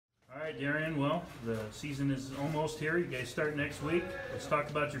right, Darian. Well, the season is almost here. You guys start next week. Let's talk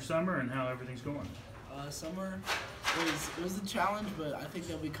about your summer and how everything's going. Summer was a challenge, but I think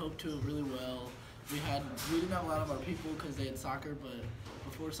that we coped to it really well. We didn't have a lot of our people because they had soccer, but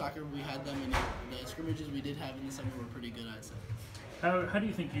before soccer we had them, and the scrimmages we did have in the summer were pretty good, I'd say. How do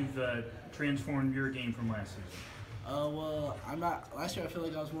you think you've transformed your game from last season? Well, last year I feel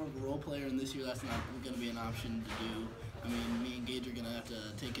like I was more of a role player, and this year that's not going to be an option to do. I mean, me and Gage are going to have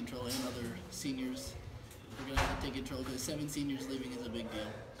to take control, and other seniors. We're going to have to take control because 7 seniors leaving is a big deal.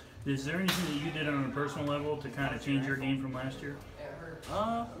 Is there anything that you did on a personal level to kind of change your game from last year?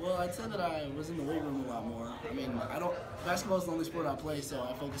 Well, I'd say that I was in the weight room a lot more. I mean, basketball is the only sport I play, so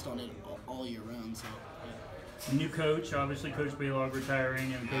I focused on it all year round. So, yeah. New coach, obviously Coach Baylog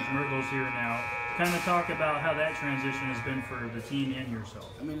retiring, and Coach Merkel's here now. Kind of talk about how that transition has been for the team and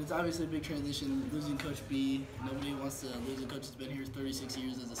yourself. I mean, it's obviously a big transition, losing Coach B. Nobody wants to lose a coach that's been here 36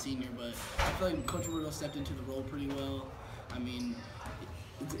 years as a senior, but I feel like Coach Merkel stepped into the role pretty well. I mean,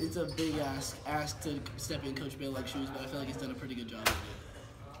 it's a big ask to step in Coach Baylog's shoes, but I feel like he's done a pretty good job of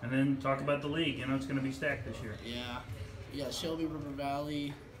it. And then talk about the league. You know, it's going to be stacked this year. Yeah, Shelby, River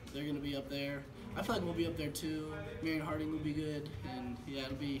Valley, they're going to be up there. I feel like we'll be up there too. Marion Harding will be good, and yeah,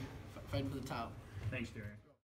 it'll be fighting for the top. Thanks, Darian.